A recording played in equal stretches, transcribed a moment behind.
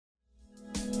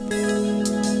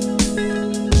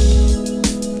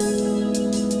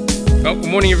Well, good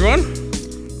morning, everyone.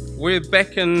 We're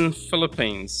back in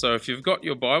Philippines. So if you've got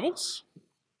your Bibles,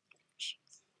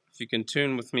 if you can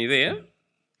turn with me there.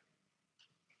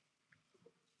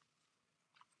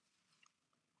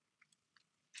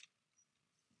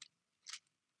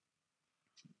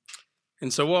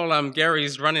 And so while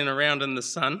Gary's running around in the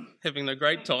sun, having a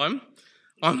great time,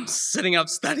 I'm sitting up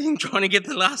studying, trying to get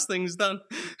the last things done.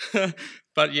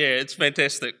 But yeah, it's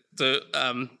fantastic.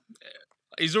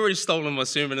 He's already stolen my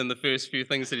sermon in the first few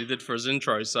things that he did for his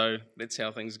intro, so that's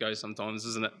how things go sometimes,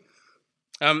 isn't it?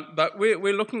 But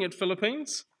we're looking at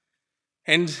Philippines,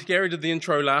 and Gary did the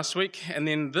intro last week, and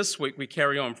then this week we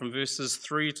carry on from verses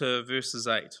 3 to verses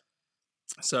 8.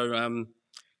 So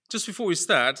just before we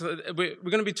start, we're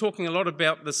going to be talking a lot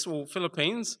about this. Well,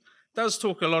 Philippines does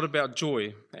talk a lot about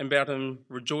joy and about him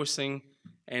rejoicing,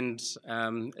 and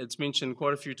it's mentioned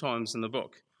quite a few times in the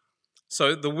book.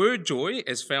 So the word joy,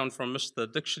 as found from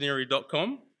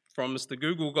MrDictionary.com, from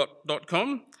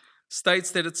MrGoogle.com,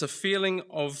 states that it's a feeling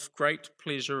of great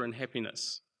pleasure and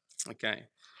happiness. Okay.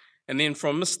 And then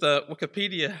from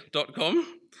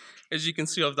MrWikipedia.com, as you can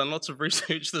see, I've done lots of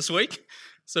research this week.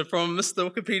 So from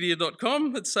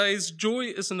MrWikipedia.com, it says, joy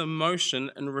is an emotion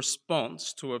in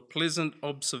response to a pleasant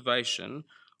observation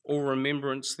or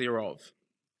remembrance thereof.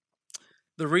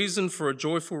 The reason for a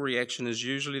joyful reaction is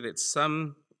usually that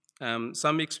some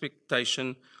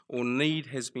expectation or need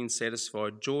has been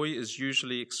satisfied. Joy is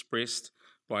usually expressed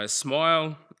by a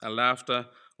smile, a laughter,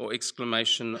 or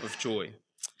exclamation of joy.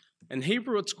 In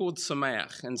Hebrew, it's called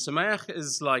sameach, and sameach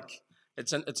is like,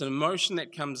 it's an emotion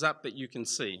that comes up that you can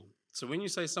see. So when you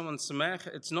say someone's sameach,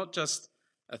 it's not just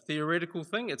a theoretical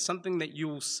thing, it's something that you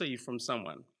will see from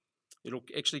someone. It'll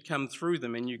actually come through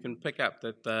them, and you can pick up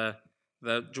that they're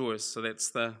joyous. So that's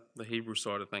the Hebrew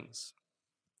side of things.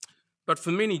 But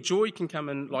for many, joy can come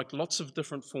in like lots of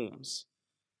different forms.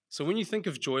 So when you think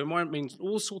of joy, it might mean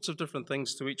all sorts of different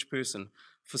things to each person.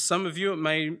 For some of you, it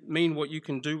may mean what you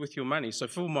can do with your money. So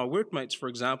for my workmates, for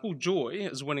example, joy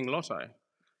is winning lotto.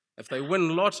 If they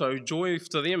win lotto, joy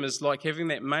to them is like having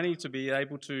that money to be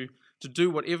able to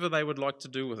do whatever they would like to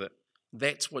do with it.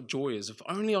 That's what joy is. If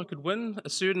only I could win a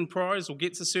certain prize or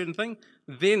get a certain thing,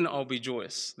 then I'll be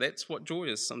joyous. That's what joy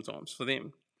is sometimes for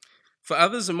them. For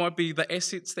others, it might be the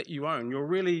assets that you own.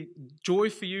 Joy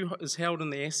for you is held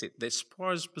in the asset, that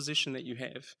prized possession that you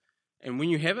have. And when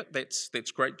you have it,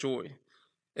 that's great joy.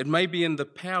 It may be in the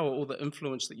power or the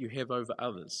influence that you have over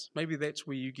others. Maybe that's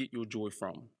where you get your joy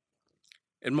from.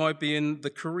 It might be in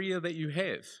the career that you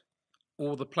have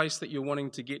or the place that you're wanting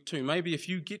to get to. Maybe if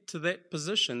you get to that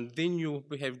position, then you'll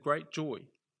have great joy.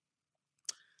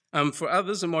 For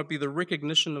others, it might be the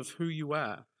recognition of who you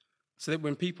are. So that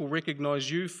when people recognize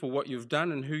you for what you've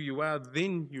done and who you are,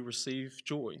 then you receive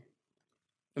joy.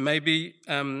 It may be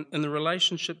in the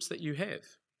relationships that you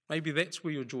have. Maybe that's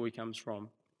where your joy comes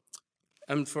from.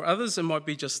 And for others, it might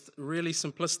be just really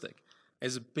simplistic,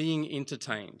 as being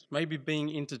entertained. Maybe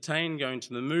being entertained, going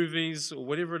to the movies, or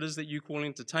whatever it is that you call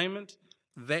entertainment,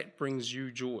 that brings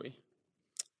you joy.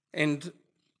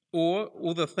 Or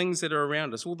all the things that are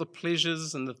around us, all the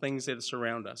pleasures and the things that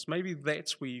surround us. Maybe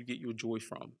that's where you get your joy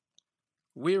from.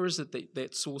 Where is it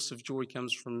that source of joy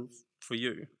comes from for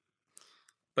you?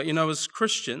 But as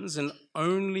Christians, and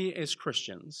only as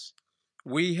Christians,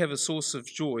 we have a source of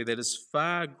joy that is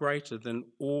far greater than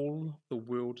all the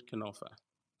world can offer.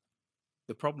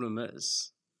 The problem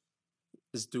is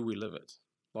do we live it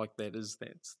like that? Is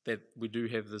that we do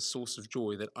have this source of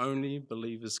joy that only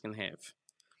believers can have?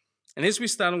 And as we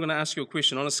start, I'm going to ask you a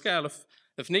question. On a scale,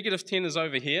 if negative 10 is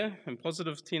over here and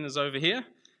positive 10 is over here,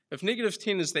 if negative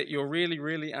 10 is that you're really,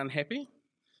 really unhappy,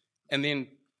 and then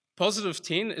positive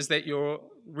 10 is that you're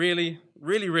really,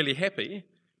 really, really happy,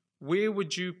 where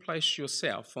would you place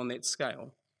yourself on that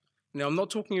scale? Now, I'm not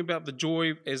talking about the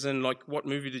joy as in like what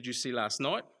movie did you see last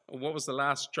night, or what was the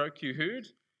last joke you heard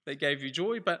that gave you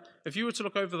joy, but if you were to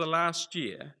look over the last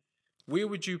year, where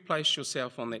would you place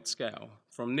yourself on that scale?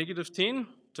 From negative 10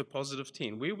 to positive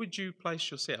 10, where would you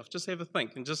place yourself? Just have a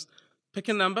think and just pick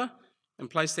a number and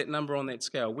place that number on that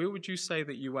scale. Where would you say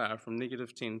that you are from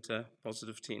negative 10 to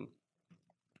positive 10?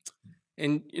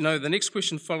 And, the next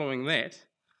question following that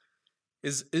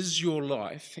is your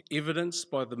life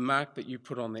evidenced by the mark that you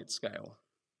put on that scale?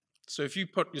 So if you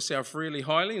put yourself really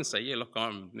highly and say, yeah, look,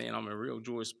 I'm a real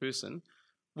joyous person,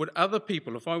 would other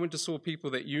people, if I went to saw people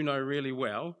that you know really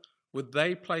well, would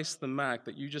they place the mark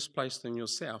that you just placed on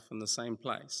yourself in the same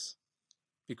place?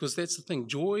 Because that's the thing.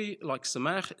 Joy, like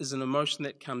sameach, is an emotion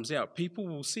that comes out. People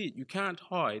will see it. You can't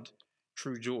hide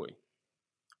true joy.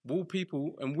 Will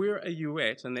people, and where are you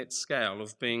at in that scale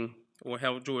of being, or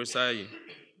how joyous are you?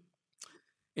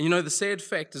 And you know, the sad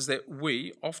fact is that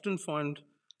we often find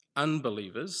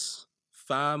unbelievers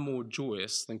far more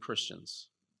joyous than Christians.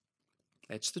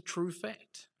 That's the true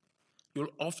fact.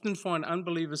 You'll often find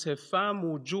unbelievers have far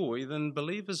more joy than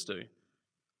believers do.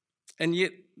 And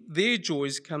yet their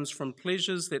joys comes from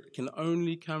pleasures that can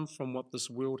only come from what this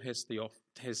world has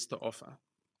to offer.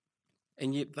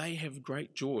 And yet they have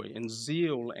great joy and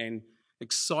zeal and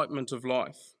excitement of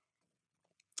life.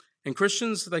 And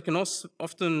Christians, they can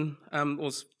often,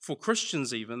 or for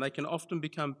Christians even, they can often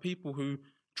become people who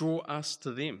draw us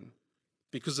to them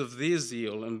because of their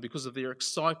zeal and because of their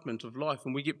excitement of life.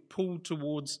 And we get pulled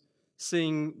towards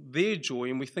seeing their joy,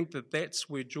 and we think that that's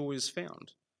where joy is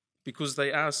found because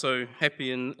they are so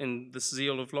happy in this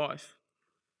zeal of life.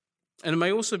 And it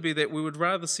may also be that we would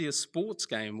rather see a sports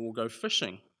game or go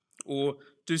fishing or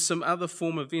do some other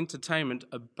form of entertainment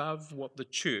above what the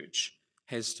church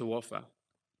has to offer,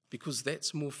 because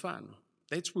that's more fun.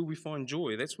 That's where we find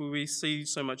joy. That's where we see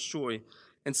so much joy.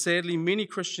 And sadly, many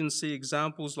Christians see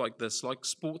examples like this, like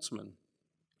sportsmen,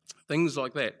 things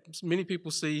like that. Many people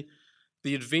see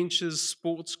the adventures,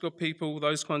 sports got people,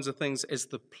 those kinds of things, as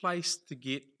the place to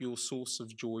get your source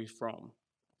of joy from.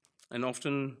 And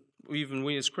often, even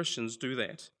we as Christians do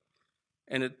that.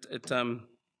 And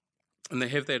and they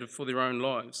have that for their own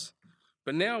lives.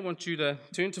 But now I want you to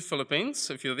turn to Philippines,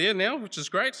 if you're there now, which is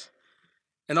great.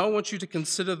 And I want you to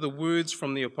consider the words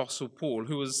from the Apostle Paul,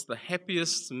 who was the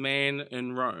happiest man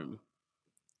in Rome,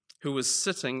 who was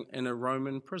sitting in a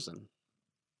Roman prison.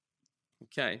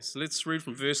 Okay, so let's read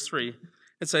from verse 3.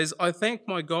 It says, "I thank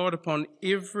my God upon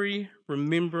every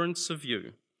remembrance of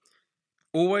you,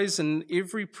 always in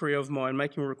every prayer of mine,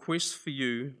 making request for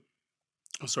you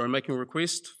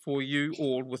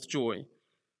all with joy,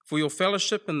 for your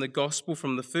fellowship in the gospel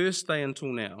from the first day until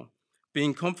now,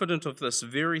 being confident of this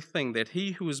very thing, that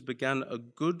he who has begun a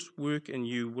good work in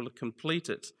you will complete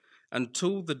it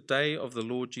until the day of the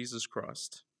Lord Jesus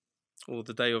Christ, or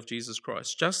the day of Jesus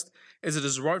Christ, just as it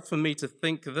is right for me to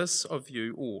think this of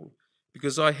you all,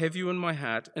 because I have you in my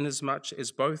heart, inasmuch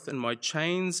as both in my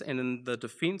chains and in the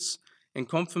defense and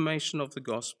confirmation of the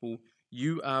gospel,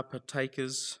 you are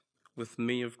partakers with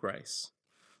me of grace.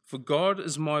 For God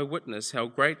is my witness, how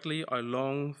greatly I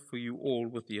long for you all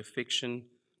with the affection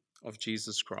of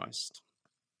Jesus Christ."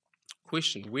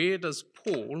 Question: where does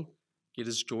Paul get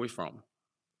his joy from?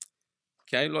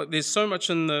 Okay, there's so much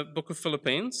in the book of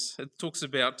Philippians. It talks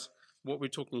about what we're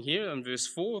talking here in verse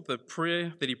 4, the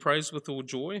prayer that he prays with all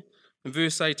joy. In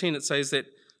verse 18, it says that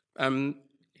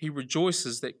he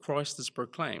rejoices that Christ is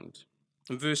proclaimed.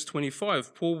 In verse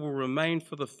 25, Paul will remain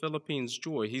for the Philippines'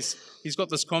 joy. He's got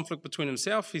this conflict between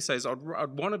himself. He says, I'd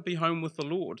want to be home with the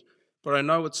Lord, but I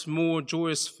know it's more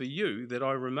joyous for you that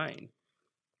I remain.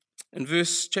 In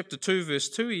chapter 2, verse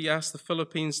 2, he asks the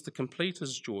Philippines to complete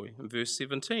his joy. In verse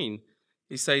 17,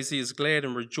 he says he is glad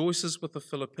and rejoices with the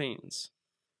Philippines.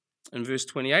 In verse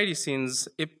 28, he sends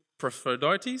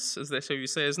Epaphroditus, is that how you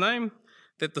say his name,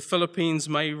 that the Philippines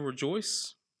may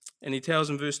rejoice. And he tells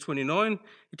in verse 29,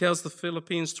 he tells the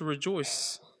Philippines to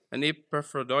rejoice, and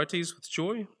Epaphroditus with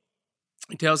joy.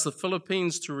 He tells the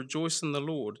Philippines to rejoice in the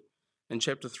Lord in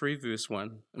chapter 3, verse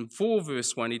 1. In 4,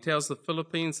 verse 1, he tells the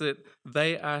Philippines that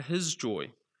they are his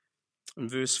joy. In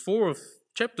verse 4 of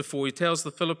chapter 4, he tells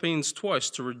the Philippines twice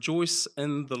to rejoice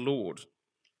in the Lord.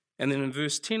 And then in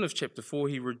verse 10 of chapter 4,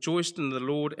 he rejoiced in the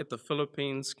Lord at the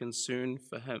Philippines' concern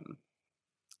for him.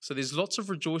 So there's lots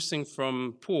of rejoicing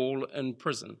from Paul in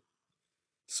prison.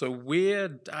 So where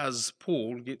does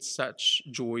Paul get such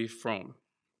joy from?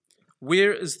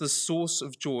 Where is the source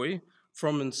of joy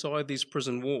from inside these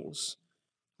prison walls?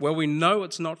 Well, we know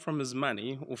it's not from his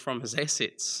money or from his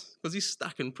assets, because he's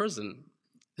stuck in prison.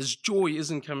 His joy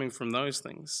isn't coming from those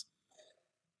things.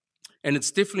 And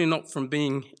it's definitely not from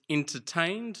being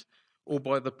entertained or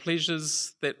by the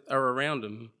pleasures that are around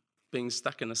him being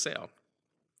stuck in a cell.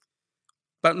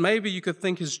 But maybe you could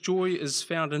think his joy is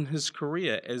found in his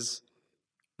career as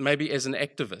an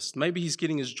activist. Maybe he's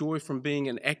getting his joy from being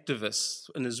an activist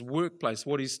in his workplace,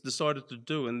 what he's decided to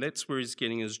do, and that's where he's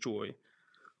getting his joy.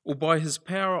 Or by his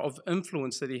power of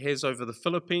influence that he has over the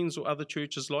Philippines or other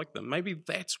churches like them. Maybe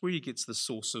that's where he gets the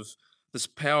source of this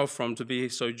power from to be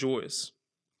so joyous.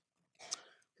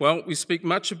 Well, we speak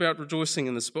much about rejoicing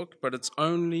in this book, but it's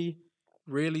only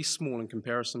really small in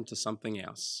comparison to something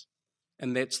else.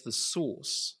 And that's the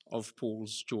source of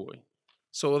Paul's joy.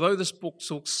 So although this book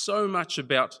talks so much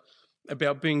about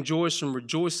being joyous and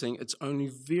rejoicing, it's only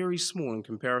very small in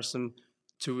comparison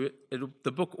to it.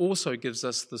 The book also gives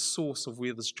us the source of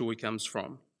where this joy comes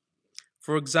from.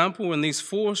 For example, in these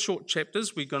 4 short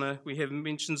chapters, we have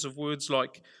mentions of words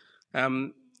like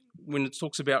when it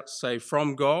talks about, say,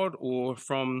 from God or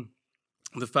from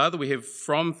the Father, we have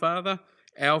from Father,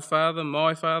 our Father,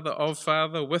 my Father, of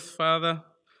Father, with Father,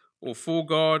 or for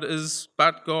God is,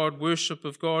 but God, worship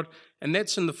of God. And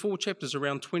that's in the 4 chapters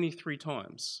around 23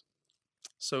 times.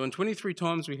 So in 23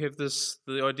 times we have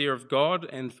the idea of God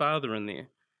and Father in there.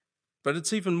 But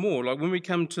it's even more. Like when we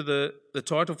come to the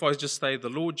title, if I just say the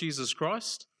Lord Jesus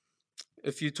Christ,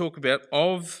 if you talk about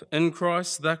of, in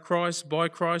Christ, the Christ, by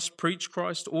Christ, preach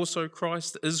Christ, also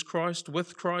Christ, is Christ,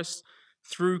 with Christ,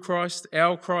 through Christ,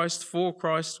 our Christ, for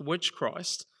Christ, which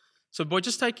Christ. So by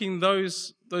just taking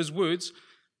those words,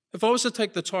 if I was to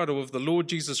take the title of the Lord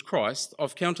Jesus Christ,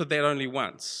 I've counted that only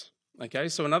once. Okay,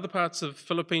 so in other parts of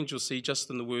Philippines, you'll see just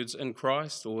in the words in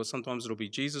Christ, or sometimes it'll be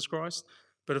Jesus Christ.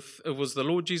 But if it was the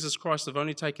Lord Jesus Christ, I've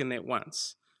only taken that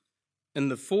once. In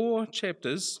the 4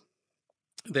 chapters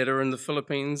that are in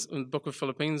the book of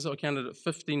Philippines, I counted it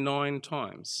 59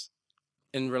 times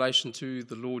in relation to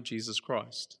the Lord Jesus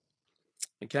Christ.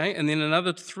 Okay, and then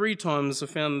another 3 times I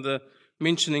found the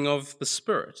mentioning of the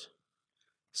Spirit.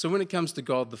 So when it comes to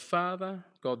God the Father,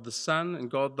 God the Son,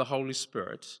 and God the Holy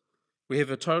Spirit, we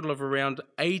have a total of around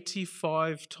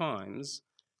 85 times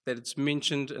that it's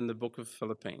mentioned in the book of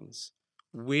Philippines.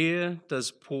 Where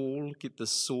does Paul get the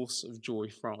source of joy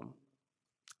from?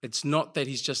 It's not that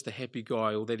he's just a happy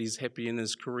guy or that he's happy in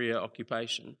his career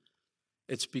occupation.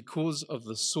 It's because of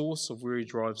the source of where he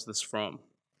derives this from.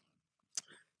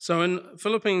 So in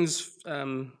Philippines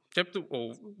chapter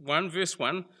 1, verse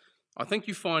 1, I think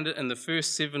you find it in the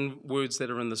first 7 words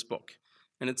that are in this book.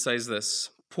 And it says this: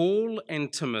 Paul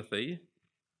and Timothy,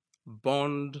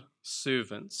 bond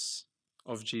servants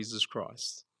of Jesus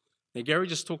Christ. Now, Gary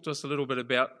just talked to us a little bit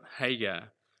about Hagar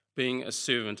being a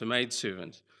servant, a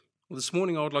maidservant. Well, this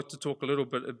morning I would like to talk a little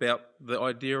bit about the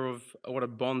idea of what a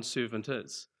bond servant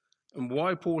is and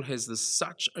why Paul has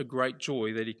such a great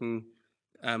joy that he can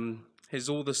has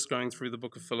all this going through the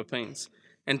book of Philippines.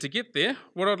 And to get there,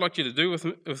 what I'd like you to do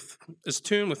is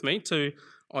turn with me to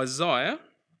Isaiah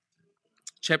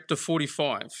chapter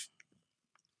 45.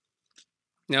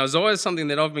 Now, Isaiah is something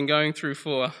that I've been going through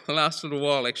for the last little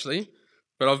while, actually,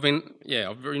 but I've been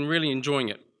really enjoying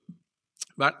it.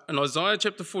 But in Isaiah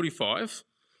chapter 45,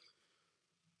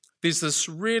 there's this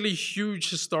really huge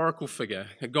historical figure,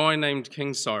 a guy named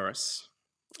King Cyrus.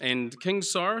 And King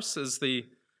Cyrus is the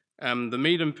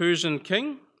Median Persian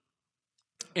king,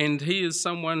 and he is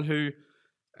someone who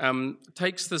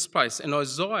takes this place. And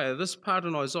Isaiah, this part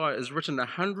in Isaiah is written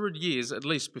 100 years at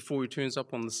least before he turns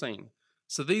up on the scene.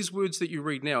 So these words that you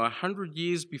read now, 100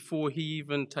 years before he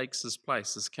even takes his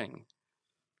place as king.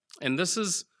 And this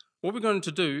is what we're going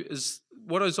to do is,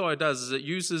 what Isaiah does is it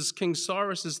uses King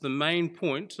Cyrus as the main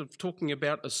point of talking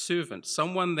about a servant,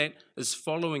 someone that is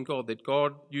following God, that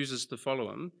God uses to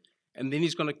follow him. And then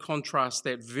he's going to contrast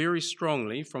that very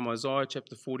strongly from Isaiah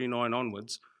chapter 49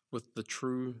 onwards with the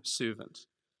true servant.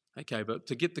 Okay, but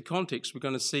to get the context, we're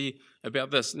going to see about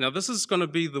this. Now, this is going to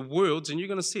be the world's, and you're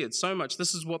going to see it so much.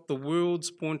 This is what the world's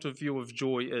point of view of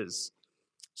joy is.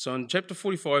 So in chapter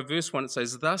 45, verse 1, it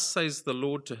says, "Thus says the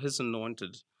Lord to his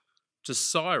anointed, to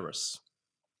Cyrus,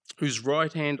 whose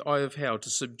right hand I have held, to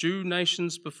subdue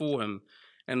nations before him,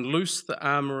 and loose the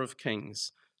armor of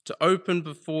kings, to open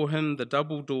before him the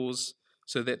double doors,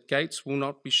 so that gates will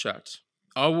not be shut.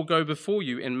 I will go before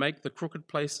you and make the crooked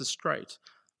places straight.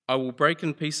 I will break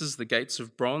in pieces the gates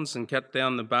of bronze and cut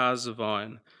down the bars of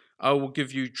iron. I will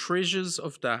give you treasures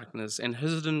of darkness and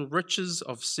hidden riches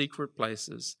of secret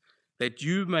places, that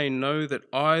you may know that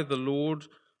I, the Lord,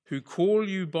 who call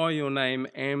you by your name,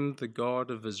 am the God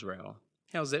of Israel."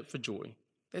 How's that for joy?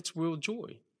 That's real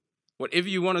joy. Whatever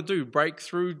you want to do, break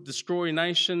through, destroy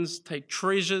nations, take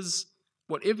treasures,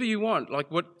 whatever you want,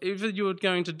 like whatever you're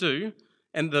going to do.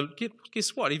 And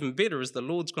guess what? Even better is the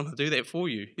Lord's going to do that for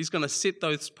you. He's going to set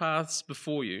those paths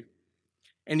before you.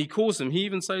 And he calls him. He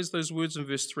even says those words in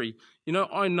verse 3.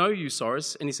 I know you,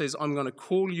 Cyrus. And he says, I'm going to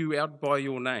call you out by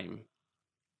your name.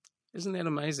 Isn't that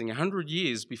amazing? 100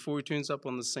 years before he turns up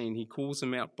on the scene, he calls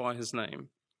him out by his name.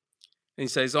 And he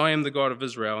says, I am the God of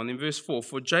Israel. And in verse 4,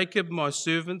 for Jacob my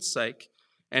servant's sake,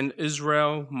 and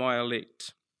Israel my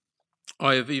elect,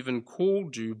 I have even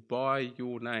called you by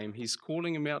your name. He's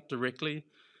calling him out directly.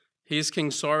 Here's King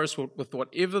Cyrus with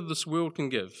whatever this world can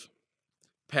give.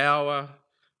 Power,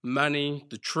 money,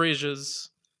 the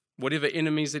treasures, whatever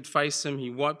enemies that face him, he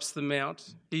wipes them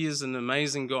out. He is an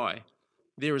amazing guy.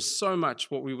 There is so much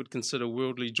what we would consider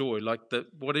worldly joy, like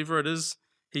whatever it is,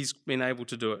 he's been able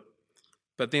to do it.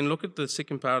 But then look at the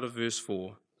second part of verse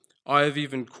 4. I have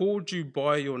even called you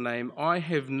by your name. I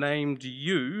have named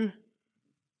you,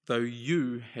 though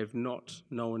you have not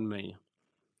known me.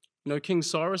 You know, King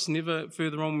Cyrus, never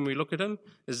further on when we look at him,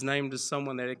 is named as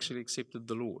someone that actually accepted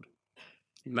the Lord.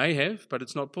 He may have, but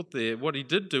it's not put there. What he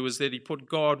did do is that he put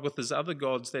God with his other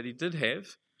gods that he did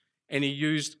have, and he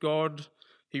used God,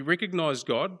 he recognized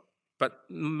God, but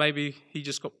maybe he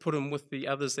just got put him with the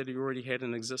others that he already had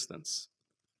in existence.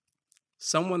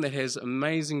 Someone that has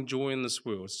amazing joy in this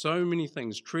world, so many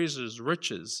things, treasures,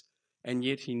 riches, and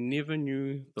yet he never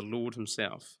knew the Lord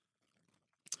himself.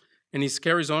 And he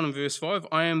carries on in verse 5,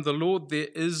 I am the Lord, there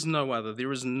is no other.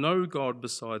 There is no God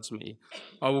besides me.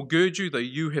 I will gird you, though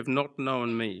you have not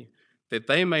known me, that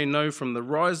they may know from the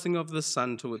rising of the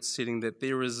sun to its setting that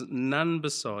there is none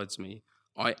besides me.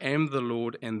 I am the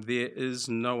Lord, and there is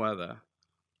no other.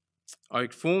 I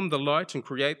form the light and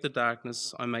create the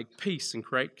darkness. I make peace and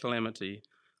create calamity.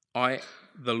 I,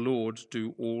 the Lord,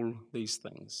 do all these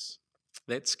things.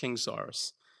 That's King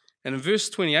Cyrus. And in verse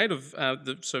 28 of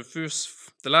the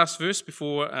last verse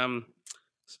before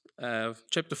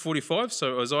chapter 45,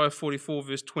 so Isaiah 44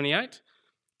 verse 28,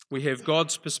 we have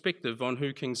God's perspective on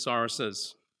who King Cyrus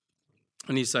is.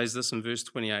 And he says this in verse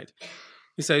 28.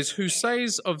 He says, who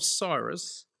says of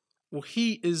Cyrus, well,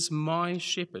 he is my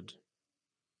shepherd.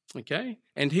 Okay?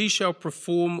 And he shall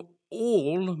perform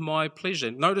all my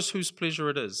pleasure. Notice whose pleasure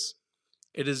it is.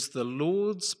 It is the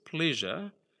Lord's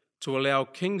pleasure to allow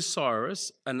King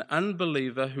Cyrus, an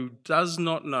unbeliever who does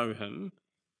not know him,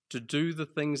 to do the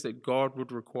things that God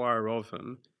would require of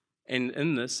him. And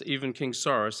in this, even King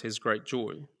Cyrus has great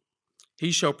joy.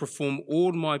 He shall perform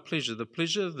all my pleasure.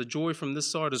 The joy from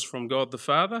this side is from God the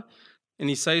Father. And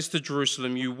he says to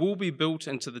Jerusalem, you will be built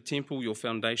into the temple, your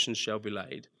foundations shall be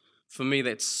laid. For me,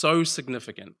 that's so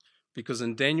significant, because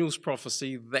in Daniel's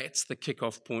prophecy, that's the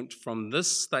kickoff point from this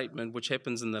statement, which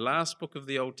happens in the last book of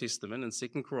the Old Testament, in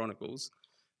 2 Chronicles,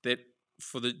 that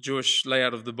for the Jewish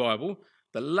layout of the Bible,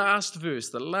 the last verse,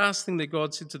 the last thing that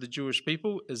God said to the Jewish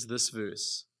people is this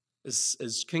verse,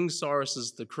 is King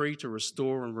Cyrus's decree to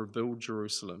restore and rebuild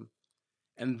Jerusalem.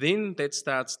 And then that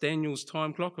starts Daniel's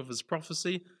time clock of his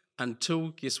prophecy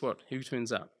until, guess what, who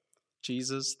turns up?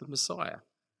 Jesus the Messiah.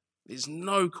 There's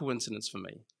no coincidence for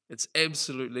me. It's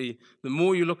absolutely, the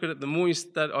more you look at it, the more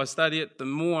I study it, the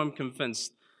more I'm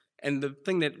convinced. And the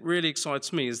thing that really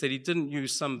excites me is that he didn't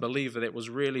use some believer that was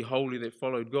really holy that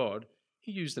followed God.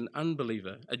 He used an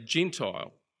unbeliever, a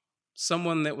Gentile,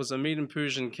 someone that was a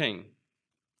Medo-Persian king,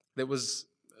 that was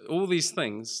all these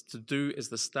things to do as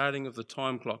the starting of the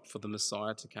time clock for the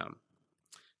Messiah to come.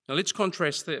 Now let's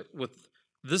contrast that with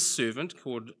this servant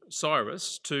called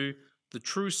Cyrus to the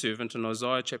true servant in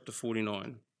Isaiah chapter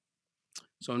 49.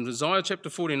 So in Isaiah chapter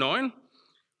 49,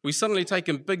 we suddenly take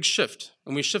a big shift,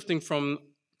 and we're shifting from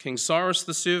King Cyrus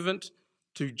the servant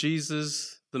to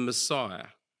Jesus the Messiah.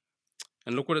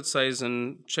 And look what it says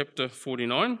in chapter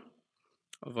 49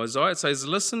 of Isaiah. It says,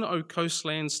 listen, O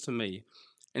coastlands, to me,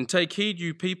 and take heed,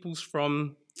 you peoples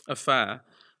from afar.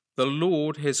 The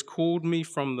Lord has called me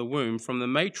from the womb, from the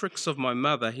matrix of my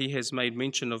mother he has made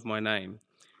mention of my name.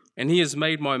 And he has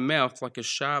made my mouth like a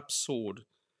sharp sword.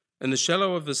 In the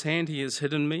shallow of his hand he has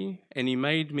hidden me, and he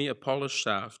made me a polished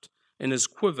shaft. In his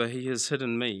quiver he has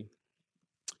hidden me.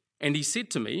 And he said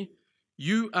to me,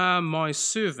 you are my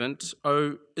servant,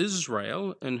 O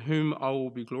Israel, in whom I will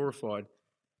be glorified.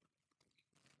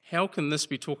 How can this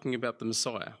be talking about the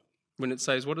Messiah? When it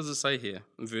says, what does it say here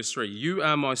in verse 3? You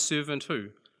are my servant who?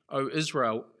 O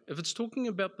Israel. If it's talking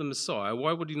about the Messiah,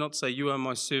 why would he not say, you are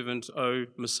my servant, O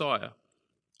Messiah?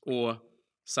 Or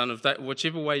son of that,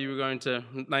 whichever way you were going to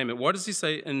name it. Why does he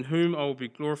say, in whom I will be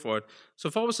glorified? So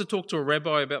if I was to talk to a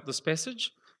rabbi about this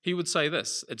passage, he would say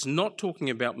this. It's not talking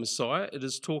about Messiah, it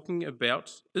is talking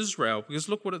about Israel. Because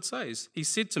look what it says. He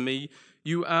said to me,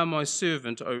 you are my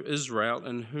servant, O Israel,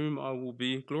 in whom I will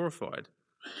be glorified.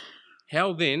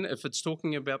 How then, if it's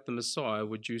talking about the Messiah,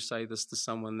 would you say this to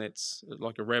someone that's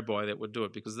like a rabbi that would do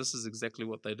it? Because this is exactly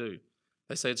what they do.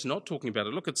 They say it's not talking about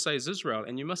it. Look, it says Israel.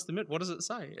 And you must admit, what does it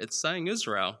say? It's saying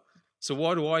Israel. So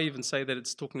why do I even say that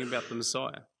it's talking about the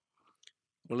Messiah?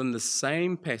 Well, in the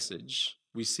same passage,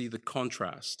 we see the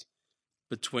contrast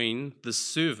between the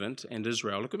servant and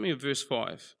Israel. Look at me at verse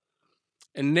 5.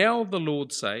 And now the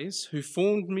Lord says, who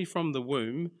formed me from the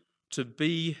womb to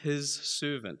be his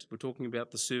servant. We're talking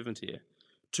about the servant here.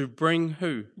 To bring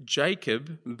who?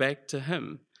 Jacob back to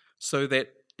him, so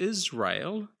that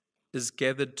Israel is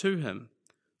gathered to him.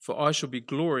 For I shall be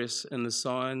glorious in the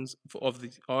signs of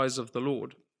the eyes of the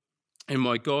Lord, and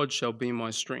my God shall be my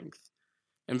strength.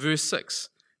 And verse 6,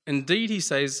 indeed he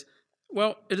says,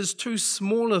 well, it is too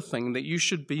small a thing that you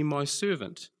should be my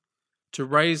servant, to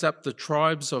raise up the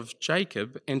tribes of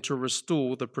Jacob and to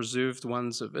restore the preserved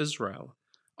ones of Israel.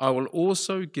 I will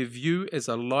also give you as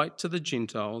a light to the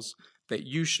Gentiles, that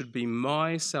you should be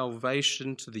my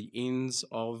salvation to the ends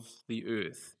of the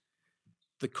earth.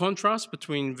 The contrast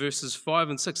between verses 5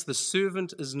 and 6, the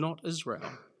servant is not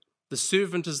Israel. The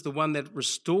servant is the one that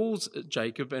restores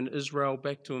Jacob and Israel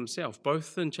back to himself,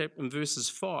 both in verses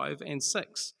 5 and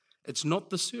 6. It's not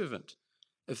the servant.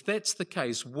 If that's the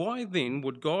case, why then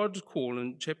would God call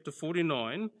in chapter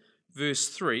 49, verse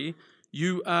 3,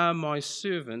 "You are my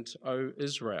servant, O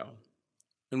Israel"?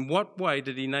 In what way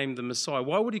did he name the Messiah?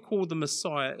 Why would he call the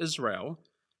Messiah Israel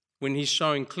when he's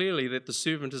showing clearly that the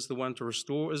servant is the one to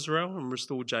restore Israel and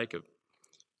restore Jacob?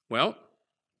 Well,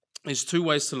 there's two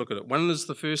ways to look at it. One is,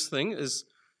 the first thing is,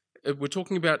 we're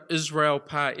talking about Israel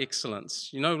par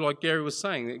excellence. You know, like Gary was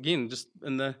saying, again, just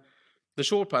in the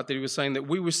short part that he was saying, that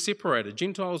we were separated.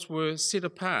 Gentiles were set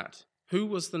apart. Who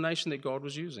was the nation that God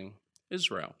was using?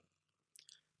 Israel.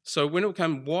 So when it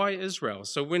came, why Israel?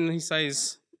 So when he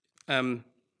says, in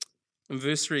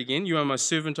verse 3 again, "You are my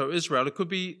servant, O Israel," it could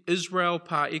be Israel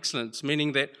par excellence,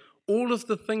 meaning that all of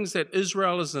the things that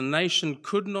Israel as a nation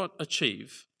could not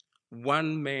achieve,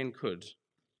 one man could.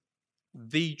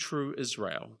 The true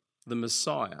Israel, the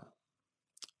Messiah.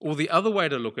 Or the other way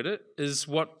to look at it is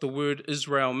what the word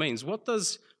Israel means.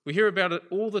 We hear about it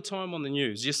all the time on the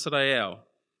news, yesterday hour,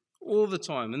 all the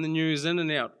time in the news, in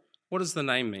and out. What does the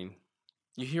name mean?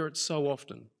 You hear it so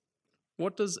often.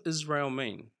 What does Israel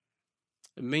mean?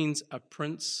 It means a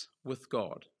prince with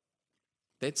God.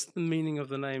 That's the meaning of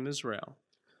the name Israel.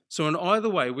 So in either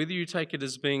way, whether you take it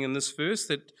as being in this verse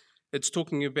that it's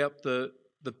talking about the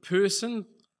person,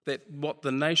 that what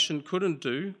the nation couldn't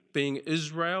do, being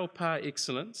Israel par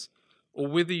excellence, or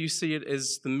whether you see it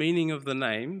as the meaning of the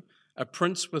name, a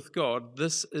prince with God,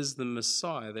 this is the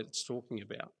Messiah that it's talking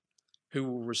about, who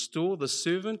will restore the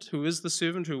servant, who is the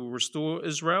servant who will restore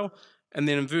Israel. And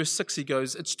then in verse 6 he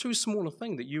goes, "It's too small a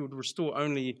thing that you would restore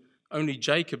only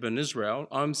Jacob and Israel.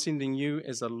 I'm sending you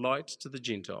as a light to the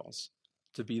Gentiles,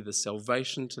 to be the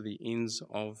salvation to the ends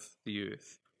of the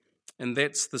earth." And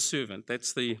that's the servant.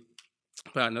 That's the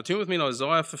part. Now turn with me to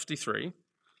Isaiah 53.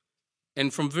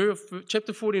 And from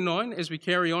chapter 49, as we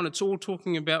carry on, it's all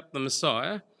talking about the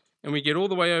Messiah. And we get all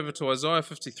the way over to Isaiah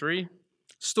 53.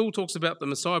 Still talks about the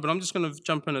Messiah, but I'm just going to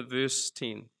jump in at verse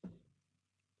 10.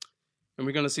 And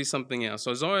we're going to see something else.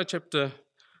 Isaiah chapter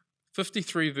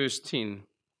 53, verse 10.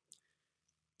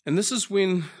 And this is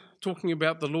when talking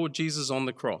about the Lord Jesus on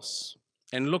the cross.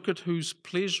 And look at whose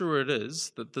pleasure it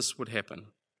is that this would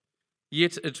happen.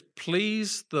 "Yet it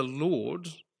pleased the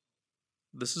Lord,"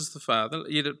 this is the Father,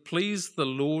 "yet it pleased the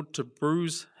Lord to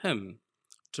bruise him,"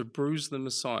 to bruise the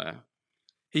Messiah.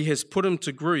 "He has put him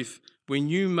to grief when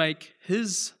you make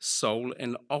his soul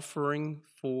an offering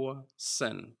for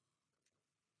sin.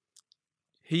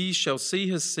 He shall see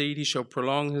his seed, he shall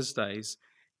prolong his days,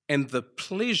 and the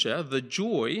pleasure, the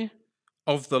joy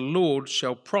of the Lord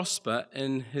shall prosper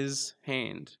in his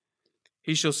hand.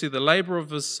 He shall see the labor of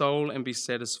his soul and be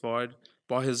satisfied.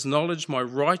 By his knowledge my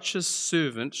righteous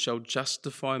servant shall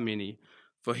justify many,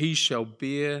 for he shall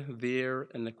bear their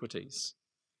iniquities."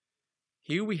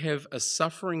 Here we have a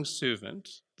suffering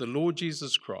servant, the Lord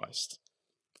Jesus Christ,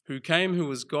 who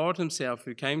was God himself,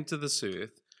 who came to this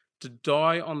earth to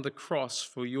die on the cross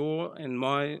for your and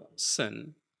my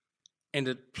sin, and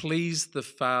it pleased the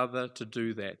Father to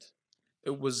do that.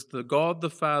 It was God the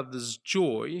Father's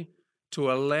joy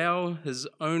to allow his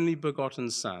only begotten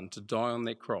Son to die on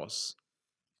that cross,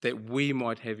 that we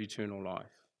might have eternal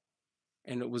life.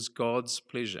 And it was God's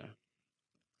pleasure.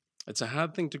 It's a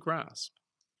hard thing to grasp,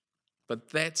 but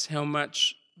that's how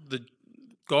much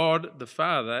God the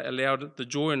Father allowed the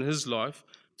joy in his life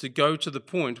to go to the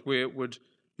point where it would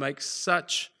make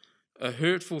such a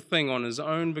hurtful thing on his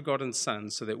own begotten Son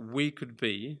so that we could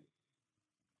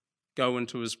go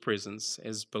into his presence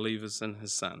as believers in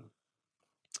his Son.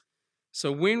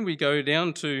 So when we go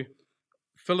down to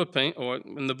Philippians, or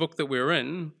in the book that we're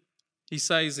in, he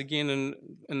says again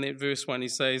in that verse 1, he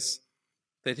says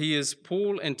that he is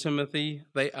Paul and Timothy,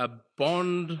 they are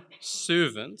bond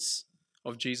servants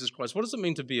of Jesus Christ. What does it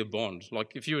mean to be a bond?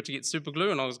 Like if you were to get super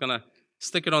glue and I was going to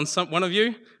stick it on one of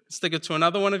you, stick it to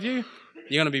another one of you,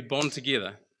 you're going to be bond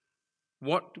together.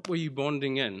 What were you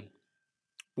bonding in?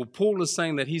 Well, Paul is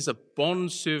saying that he's a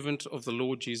bond servant of the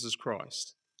Lord Jesus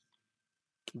Christ.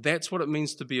 That's what it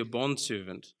means to be a bond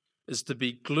servant, is to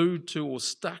be glued to or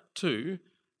stuck to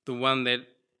the one that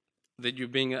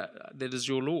is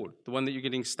your Lord, the one that you're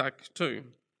getting stuck to.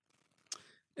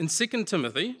 In 2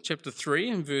 Timothy chapter 3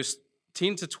 and verse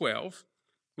 10 to 12,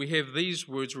 we have these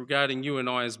words regarding you and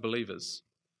I as believers.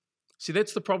 See,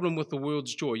 that's the problem with the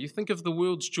world's joy. You think of the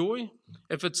world's joy,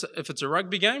 if it's a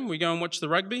rugby game, we go and watch the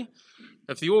rugby.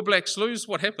 If the All Blacks lose,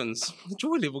 what happens? The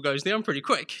joy level goes down pretty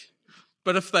quick.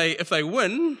 But if they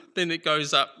win, then it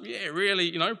goes up,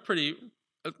 really,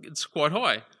 it's quite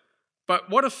high. But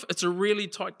what if it's a really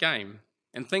tight game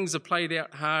and things are played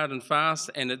out hard and fast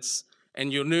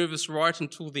and you're nervous right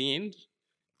until the end,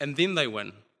 and then they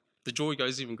win? The joy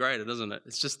goes even greater, doesn't it?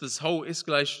 It's just this whole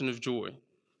escalation of joy.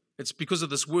 It's because of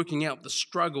this working out, the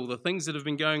struggle, the things that have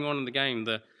been going on in the game,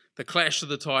 the clash of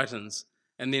the titans,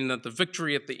 and then the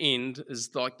victory at the end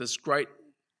is like this great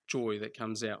joy that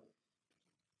comes out.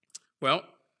 Well,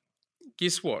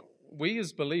 guess what? We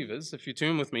as believers, if you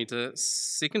turn with me to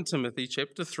 2 Timothy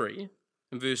chapter 3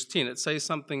 and verse 10, it says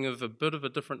something of a bit of a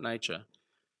different nature.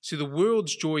 See, the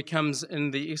world's joy comes in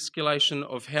the escalation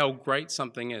of how great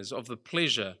something is, of the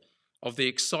pleasure, of the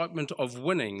excitement of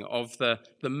winning, of the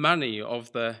money,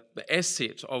 of the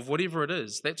asset, of whatever it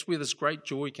is. That's where this great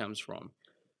joy comes from.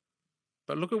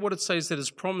 But look at what it says that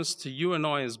is promised to you and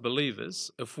I as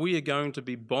believers if we are going to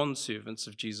be bondservants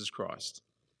of Jesus Christ.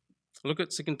 Look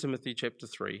at 2 Timothy chapter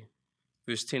 3,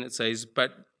 verse 10. It says,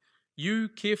 "But you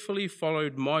carefully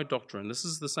followed my doctrine." This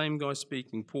is the same guy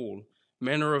speaking, Paul.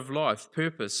 "Manner of life,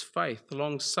 purpose, faith,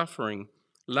 long-suffering,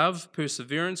 love,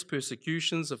 perseverance,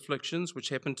 persecutions, afflictions, which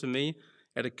happened to me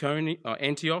at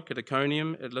Antioch, at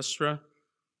Iconium, at Lystra.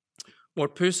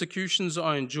 What persecutions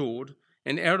I endured,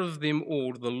 and out of them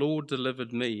all the Lord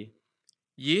delivered me.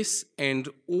 Yes, and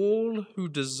all who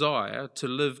desire to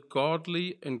live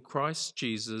godly in Christ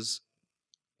Jesus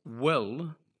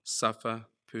will suffer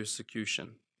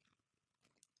persecution."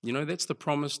 You know, that's the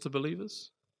promise to believers.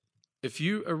 If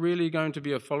you are really going to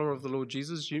be a follower of the Lord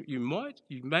Jesus,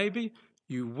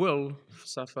 you will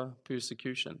suffer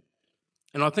persecution.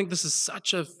 And I think this is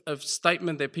such a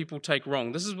statement that people take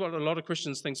wrong. This is what a lot of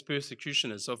Christians think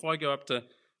persecution is. So if I go up to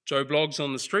Joe Bloggs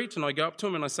on the street and I go up to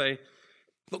him and I say,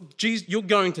 "Look, Jesus, you're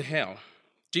going to hell.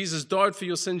 Jesus died for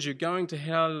your sins, you're going to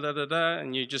hell,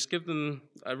 and you just give them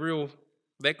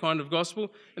that kind of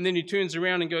gospel, and then he turns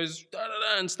around and goes,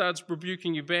 and starts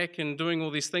rebuking you back and doing all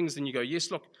these things, and you go,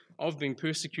 "Yes, look, I've been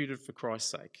persecuted for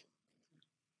Christ's sake."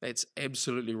 That's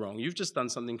absolutely wrong. You've just done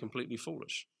something completely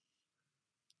foolish.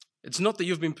 It's not that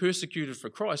you've been persecuted for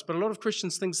Christ, but a lot of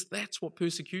Christians think that's what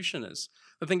persecution is.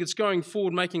 They think it's going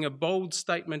forward, making a bold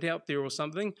statement out there or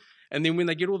something, and then when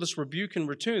they get all this rebuke in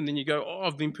return, then you go, "Oh,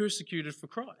 I've been persecuted for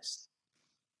Christ."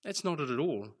 That's not it at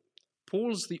all.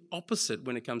 Paul's the opposite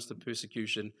when it comes to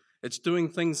persecution. It's doing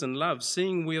things in love,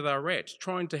 seeing where they're at,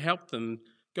 trying to help them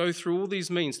go through all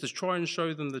these means to try and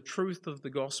show them the truth of the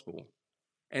gospel.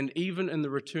 And even in the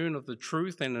return of the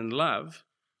truth and in love,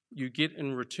 you get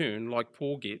in return, like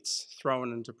Paul gets,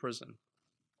 thrown into prison.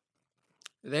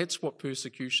 That's what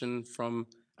persecution from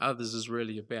others is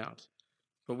really about.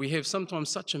 But we have sometimes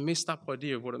such a messed up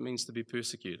idea of what it means to be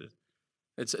persecuted.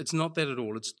 It's not that at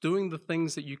all. It's doing the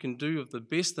things that you can do of the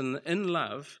best in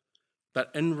love, but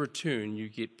in return you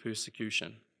get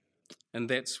persecution. And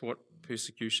that's what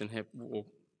persecution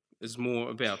is more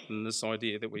about than this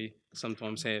idea that we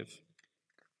sometimes have.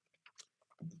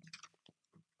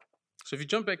 So if you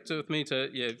jump back with me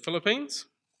to Philippines,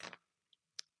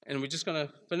 and we're just going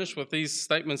to finish with these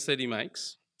statements that he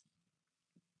makes.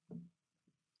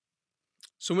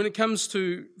 So when it comes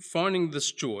to finding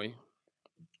this joy,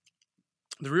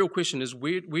 the real question is,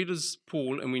 where does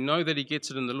Paul, and we know that he gets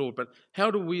it in the Lord, but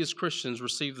how do we as Christians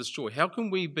receive this joy? How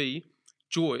can we be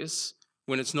joyous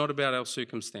when it's not about our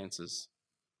circumstances,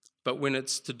 but when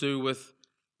it's to do with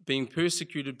being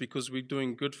persecuted because we're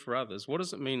doing good for others? What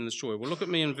does it mean in this joy? Well, look at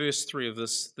me in verse 3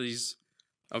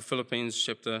 of Philippians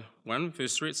chapter 1,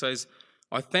 verse 3. It says,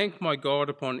 "I thank my God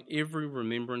upon every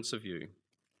remembrance of you."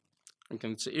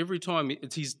 Okay, so every time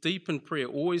he's deep in prayer,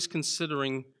 always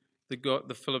considering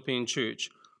the Philippian church,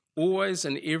 always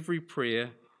in every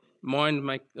prayer, mind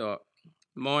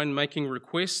making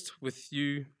request with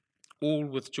you all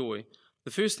with joy.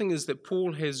 The first thing is that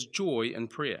Paul has joy in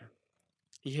prayer.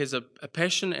 He has a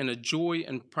passion and a joy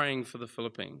in praying for the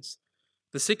Philippines.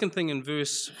 The second thing in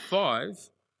verse 5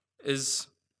 is,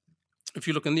 if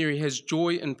you look in there, he has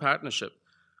joy in partnership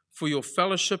for your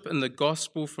fellowship in the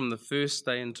gospel from the first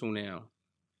day until now.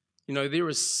 You know, there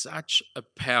is such a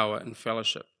power in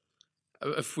fellowship.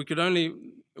 If we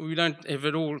don't have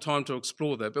it all time to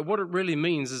explore that, but what it really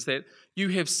means is that you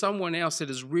have someone else that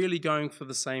is really going for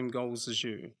the same goals as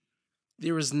you.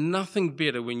 There is nothing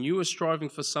better when you are striving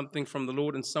for something from the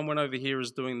Lord and someone over here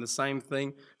is doing the same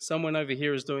thing, someone over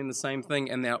here is doing the same thing,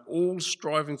 and they're all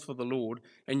striving for the Lord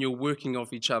and you're working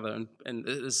off each other, and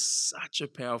it is such a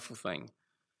powerful thing.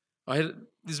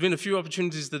 There's been a few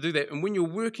opportunities to do that, and when you're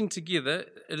working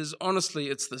together,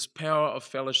 it's this power of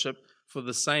fellowship for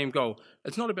the same goal.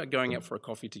 It's not about going out for a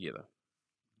coffee together.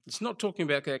 It's not talking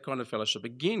about that kind of fellowship.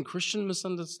 Again, Christian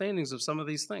misunderstandings of some of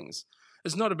these things.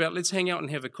 It's not about let's hang out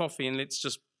and have a coffee and let's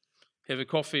just have a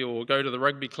coffee or go to the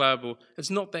rugby club. Or it's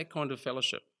not that kind of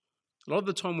fellowship. A lot of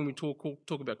the time when we talk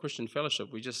about Christian fellowship,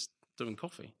 we're just doing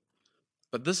coffee.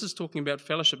 But this is talking about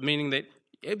fellowship, meaning that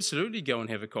absolutely go and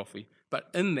have a coffee, but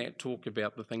in that talk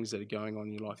about the things that are going on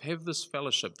in your life. Have this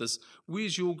fellowship,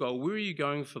 where's your goal? Where are you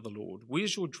going for the Lord?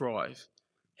 Where's your drive?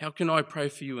 How can I pray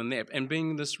for you in that? And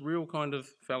being this real kind of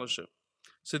fellowship.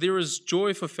 So there is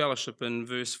joy for fellowship in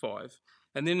verse 5.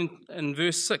 And then in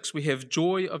verse 6, we have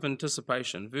joy of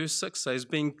anticipation. Verse 6 says,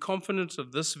 being confident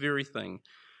of this very thing,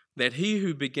 that he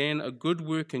who began a good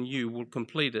work in you will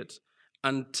complete it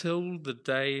until the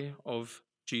day of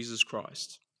Jesus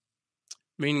Christ.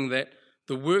 Meaning that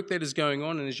the work that is going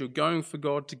on, and as you're going for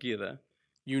God together,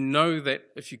 you know that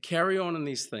if you carry on in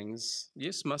these things,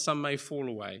 yes, some may fall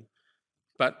away,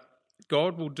 but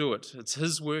God will do it. It's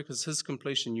His work, it's His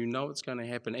completion. You know it's going to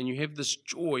happen, and you have this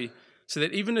joy so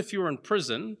that even if you're in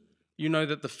prison, you know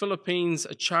that the Philippines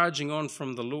are charging on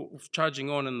in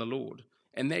the Lord.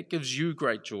 And that gives you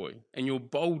great joy and your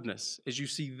boldness as you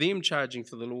see them charging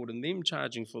for the Lord and them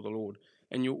charging for the Lord,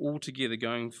 and you're all together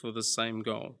going for the same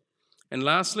goal. And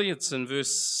lastly, it's in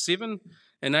verse 7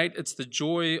 and 8, it's the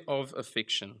joy of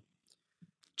affection.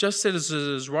 Just as it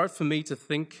is right for me to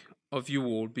think of you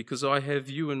all, because I have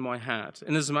you in my heart,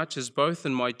 inasmuch as both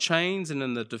in my chains and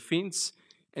in the defense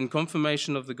and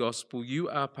confirmation of the gospel, you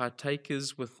are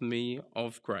partakers with me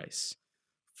of grace.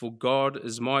 For God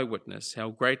is my witness, how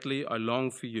greatly I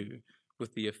long for you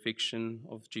with the affection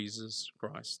of Jesus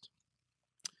Christ.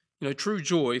 You know, true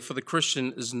joy for the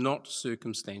Christian is not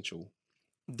circumstantial.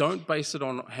 Don't base it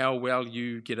on how well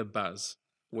you get a buzz,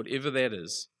 whatever that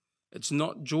is. It's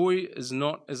not, joy is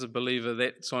not, as a believer,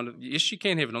 that kind of, yes, you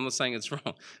can have it, I'm not saying it's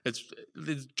wrong. It's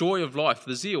the joy of life,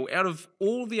 the zeal. Out of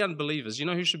all the unbelievers, you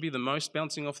know who should be the most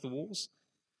bouncing off the walls?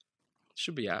 It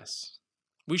should be us.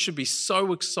 We should be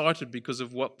so excited because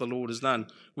of what the Lord has done.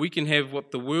 We can have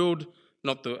what the world,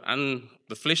 not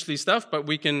the fleshly stuff, but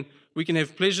we can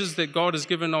have pleasures that God has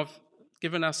given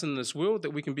us in this world, that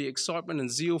we can be excitement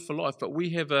and zeal for life. But we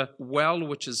have a well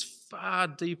which is far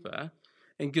deeper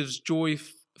and gives joy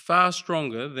far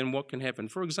stronger than what can happen.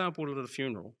 For example, at a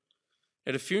funeral.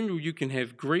 At a funeral, you can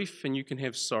have grief and you can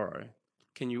have sorrow.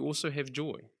 Can you also have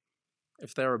joy?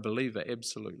 If they're a believer,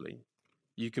 absolutely.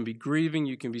 You can be grieving,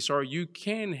 you can be sorry. You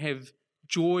can have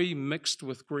joy mixed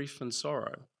with grief and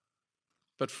sorrow.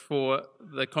 But for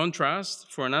the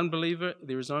contrast, for an unbeliever,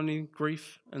 there is only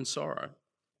grief and sorrow.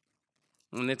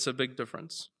 And that's a big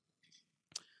difference.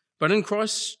 But in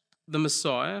Christ, the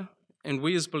Messiah, and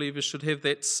we as believers should have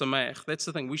that sameach. That's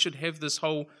the thing. We should have this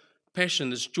whole passion,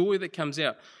 this joy that comes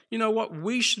out. You know what?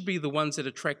 We should be the ones that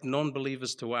attract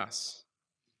non-believers to us.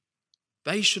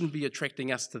 They shouldn't be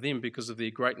attracting us to them because of their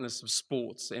greatness of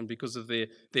sports and because of their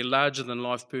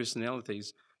larger-than-life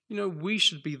personalities. You know, we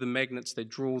should be the magnets that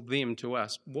draw them to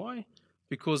us. Why?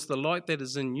 Because the light that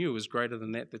is in you is greater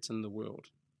than that that's in the world.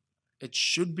 It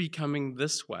should be coming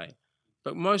this way.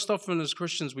 But most often as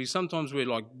Christians, we're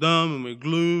like dumb and we're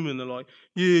gloom and they're like,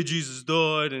 yeah, Jesus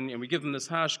died, and we give them this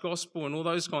harsh gospel and all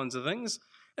those kinds of things.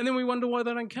 And then we wonder why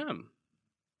they don't come.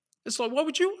 It's like, why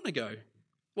would you want to go?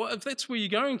 Well, if that's where you're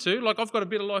going to, like, I've got a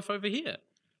better life over here.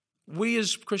 We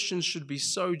as Christians should be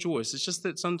so joyous. It's just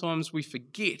that sometimes we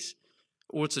forget,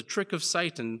 or it's a trick of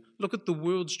Satan. Look at the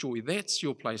world's joy. That's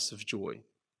your place of joy.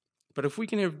 But if we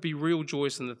can be real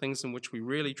joyous in the things in which we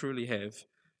really, truly have,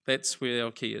 that's where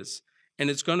our key is. And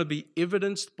it's going to be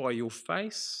evidenced by your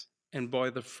face and by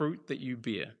the fruit that you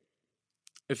bear.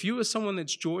 If you are someone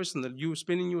that's joyous and that you're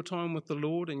spending your time with the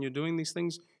Lord and you're doing these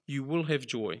things, you will have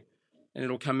joy. And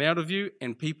it'll come out of you,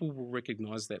 and people will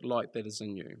recognize that light that is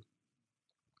in you.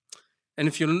 And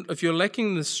if you're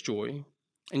lacking this joy,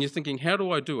 and you're thinking, how do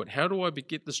I do it? How do I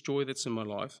get this joy that's in my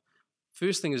life?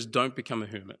 First thing is, don't become a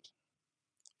hermit.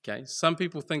 Okay? Some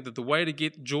people think that the way to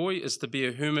get joy is to be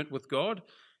a hermit with God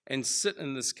and sit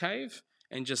in this cave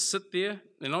and just sit there.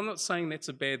 And I'm not saying that's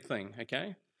a bad thing,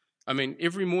 okay? I mean,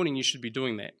 every morning you should be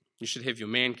doing that. You should have your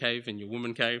man cave and your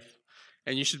woman cave.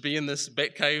 And you should be in this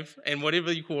bat cave and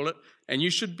whatever you call it, and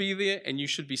you should be there and you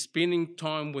should be spending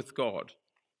time with God.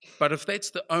 But if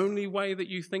that's the only way that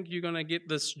you think you're going to get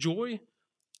this joy,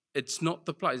 it's not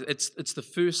the place. It's the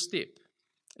first step.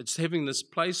 It's having this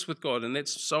place with God, and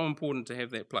that's so important to have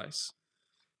that place.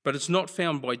 But it's not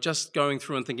found by just going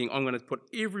through and thinking, I'm going to put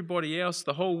everybody else,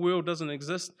 the whole world doesn't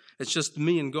exist, it's just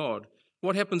me and God.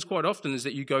 What happens quite often is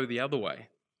that you go the other way,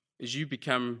 is you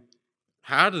become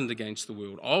hardened against the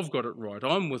world. I've got it right.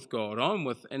 I'm with God.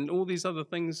 And all these other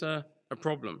things are a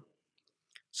problem.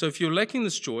 So if you're lacking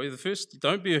this joy, the first,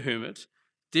 don't be a hermit.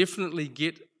 Definitely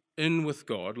get in with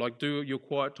God, like do your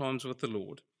quiet times with the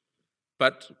Lord.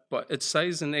 But it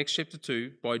says in Acts chapter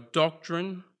 2, by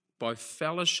doctrine, by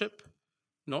fellowship,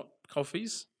 not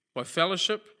coffees, by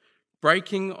fellowship,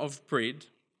 breaking of bread.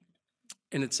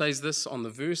 And it says this on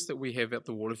the verse that we have at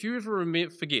the wall. If you ever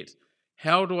forget,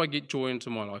 how do I get joy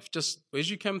into my life? Just as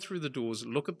you come through the doors,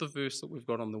 look at the verse that we've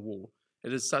got on the wall.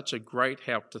 It is such a great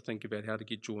help to think about how to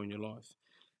get joy in your life.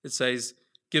 It says,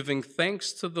 giving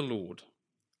thanks to the Lord,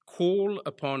 call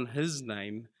upon his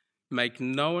name, make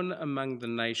known among the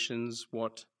nations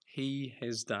what he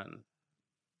has done.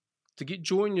 To get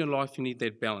joy in your life, you need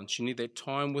that balance. You need that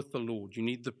time with the Lord. You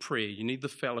need the prayer. You need the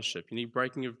fellowship. You need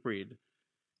breaking of bread.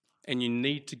 And you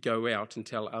need to go out and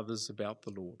tell others about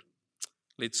the Lord.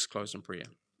 Let's close in prayer.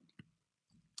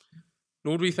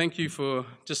 Lord, we thank you for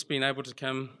just being able to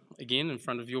come again in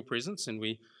front of your presence. And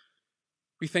we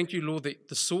thank you, Lord, that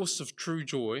the source of true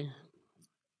joy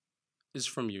is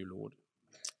from you, Lord.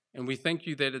 And we thank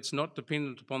you that it's not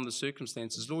dependent upon the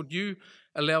circumstances. Lord, you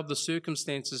allowed the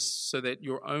circumstances so that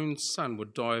your own Son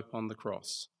would die upon the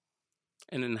cross.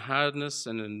 And in hardness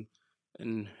and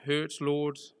in hurt,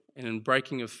 Lord, and in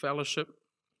breaking of fellowship,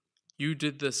 you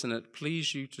did this, and it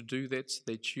pleased you to do that so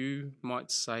that you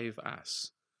might save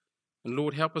us. And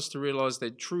Lord, help us to realize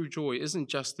that true joy isn't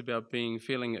just about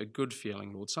feeling a good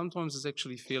feeling, Lord. Sometimes it's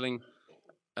actually feeling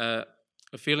a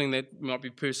feeling that might be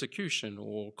persecution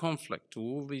or conflict or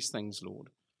all these things, Lord.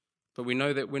 But we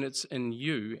know that when it's in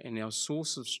you and our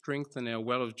source of strength and our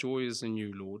well of joy is in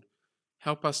you, Lord,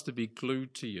 help us to be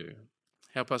glued to you.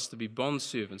 Help us to be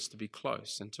bondservants, to be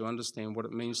close, and to understand what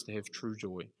it means to have true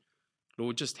joy.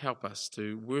 Lord, just help us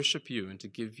to worship you and to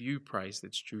give you praise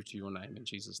that's due to your name. In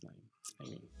Jesus' name,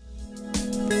 amen.